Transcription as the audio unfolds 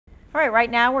All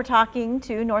right now we're talking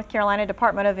to North Carolina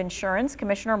Department of Insurance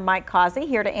Commissioner Mike Causey,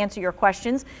 here to answer your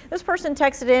questions. This person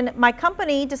texted in, my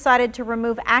company decided to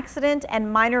remove accident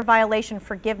and minor violation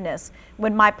forgiveness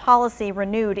when my policy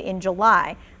renewed in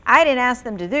July. I didn't ask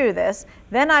them to do this.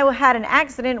 Then I had an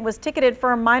accident and was ticketed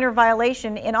for a minor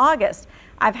violation in August.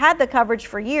 I've had the coverage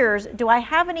for years. Do I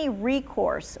have any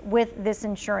recourse with this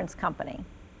insurance company?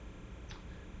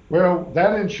 Well,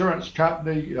 that insurance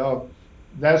company,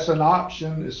 that's an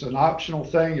option. It's an optional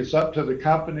thing. It's up to the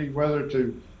company whether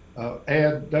to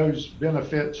add those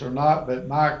benefits or not. But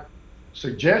my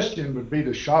suggestion would be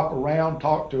to shop around,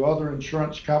 talk to other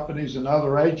insurance companies and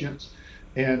other agents,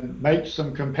 and make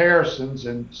some comparisons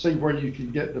and see where you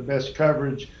can get the best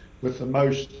coverage with the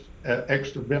most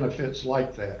extra benefits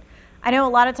like that. I know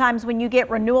a lot of times when you get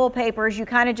renewal papers, you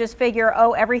kind of just figure,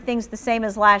 oh, everything's the same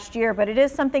as last year, but it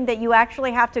is something that you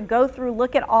actually have to go through,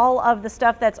 look at all of the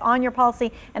stuff that's on your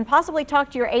policy, and possibly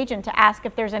talk to your agent to ask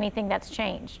if there's anything that's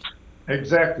changed.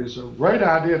 Exactly. It's a great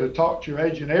idea to talk to your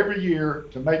agent every year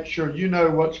to make sure you know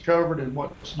what's covered and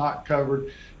what's not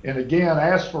covered. And again,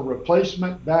 ask for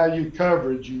replacement value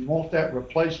coverage. You want that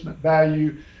replacement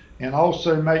value, and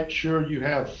also make sure you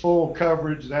have full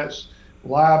coverage. That's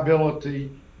liability,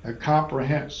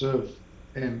 comprehensive,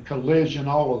 and collision,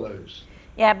 all of those.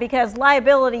 Yeah, because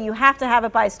liability, you have to have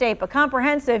it by state, but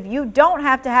comprehensive, you don't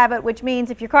have to have it, which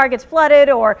means if your car gets flooded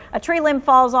or a tree limb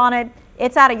falls on it,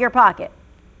 it's out of your pocket.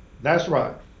 That's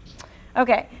right.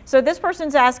 Okay, so this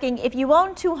person's asking, if you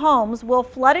own two homes, will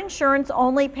flood insurance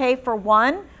only pay for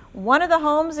one? One of the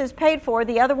homes is paid for,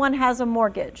 the other one has a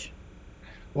mortgage.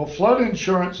 Well, flood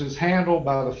insurance is handled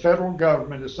by the federal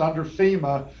government. It's under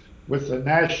FEMA with the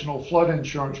National Flood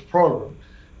Insurance Program.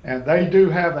 And they do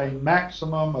have a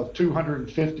maximum of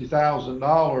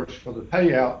 $250,000 for the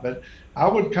payout, but I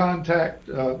would contact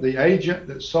the agent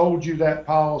that sold you that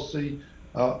policy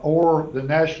or the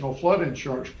National Flood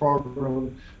Insurance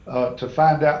Program to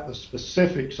find out the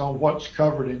specifics on what's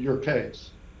covered in your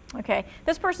case. Okay,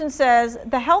 this person says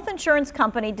the health insurance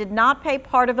company did not pay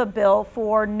part of a bill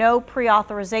for no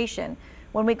pre-authorization.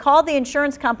 When we called the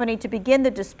insurance company to begin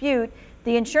the dispute,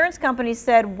 the insurance company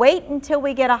said, wait until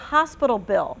we get a hospital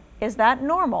bill. Is that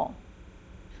normal?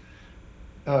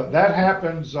 That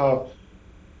happens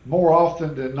more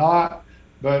often than not,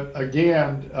 but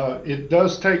again, it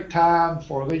does take time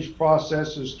for these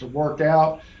processes to work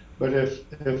out. But if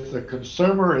the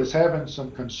consumer is having some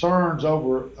concerns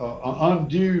over an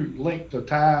undue length of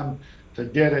time to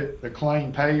get the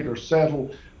claim paid or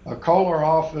settled, call our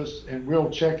office and we'll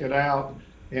check it out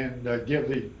and give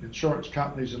the insurance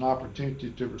companies an opportunity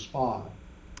to respond.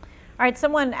 All right,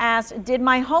 someone asked, did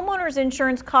my homeowner's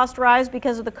insurance cost rise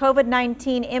because of the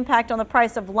COVID-19 impact on the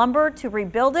price of lumber to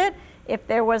rebuild it if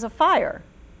there was a fire?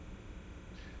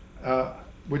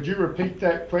 Would you repeat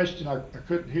that question? I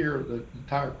couldn't hear the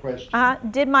entire question.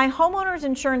 Did my homeowner's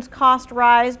insurance cost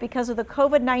rise because of the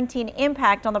COVID-19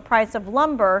 impact on the price of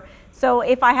lumber? So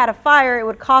if I had a fire, it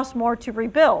would cost more to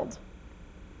rebuild.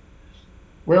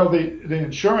 Well, the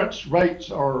insurance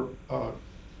rates are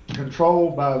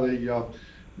controlled by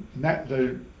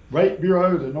the Rate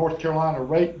Bureau, the North Carolina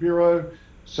Rate Bureau.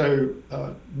 So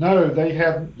no,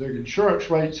 the insurance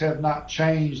rates have not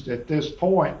changed at this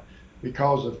point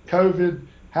because of COVID.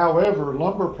 However,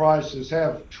 lumber prices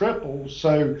have tripled.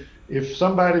 So if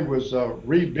somebody was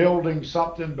rebuilding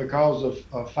something because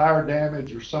of fire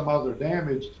damage or some other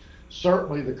damage,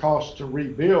 certainly the cost to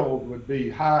rebuild would be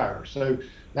higher. So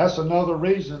that's another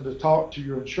reason to talk to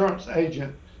your insurance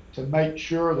agent to make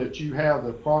sure that you have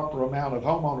the proper amount of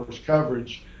homeowners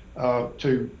coverage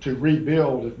to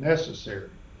rebuild if necessary.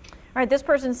 All right, this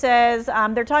person says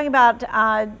they're talking about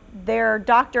their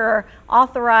doctor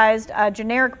authorized a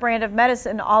generic brand of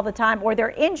medicine all the time, or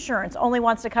their insurance only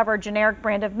wants to cover a generic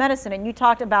brand of medicine. And you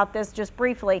talked about this just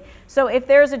briefly. So if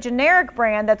there's a generic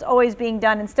brand that's always being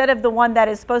done instead of the one that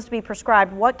is supposed to be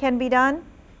prescribed, what can be done?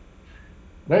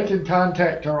 They can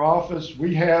contact our office.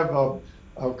 We have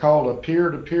called a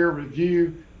peer-to-peer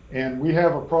review, and we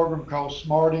have a program called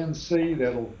Smart NC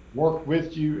that'll work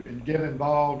with you and get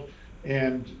involved.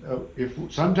 And if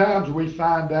sometimes we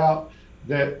find out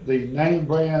that the name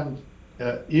brand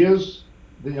is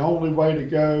the only way to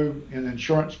go, and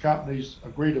insurance companies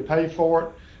agree to pay for it.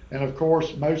 And of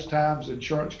course, most times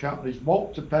insurance companies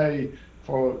want to pay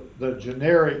for the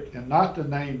generic and not the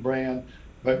name brand.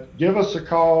 But give us a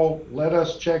call, let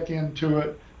us check into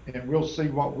it, and we'll see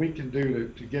what we can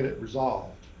do to get it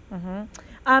resolved.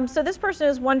 Mm-hmm. So this person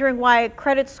is wondering why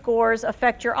credit scores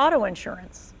affect your auto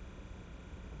insurance.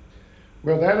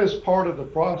 Well, that is part of the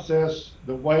process,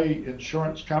 the way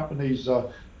insurance companies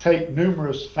take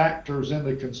numerous factors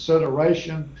into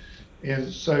consideration.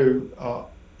 And so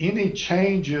any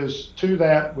changes to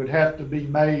that would have to be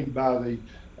made by the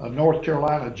North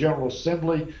Carolina General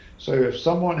Assembly. So if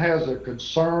someone has a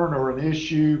concern or an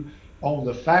issue on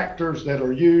the factors that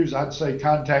are used, I'd say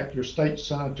contact your state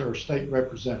senator or state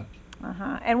representative.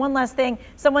 And one last thing,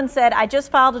 someone said, I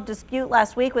just filed a dispute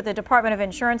last week with the Department of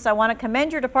Insurance. I want to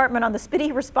commend your department on the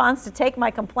speedy response to take my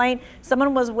complaint.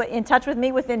 Someone was in touch with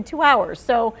me within 2 hours.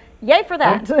 So yay for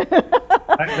that.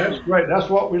 That's great. That's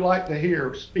what we like to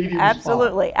hear, speedy response.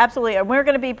 Absolutely, absolutely. And we're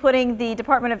going to be putting the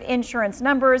Department of Insurance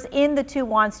numbers in the Who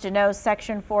Wants to Know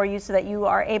section for you so that you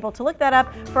are able to look that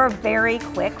up for a very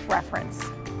quick reference.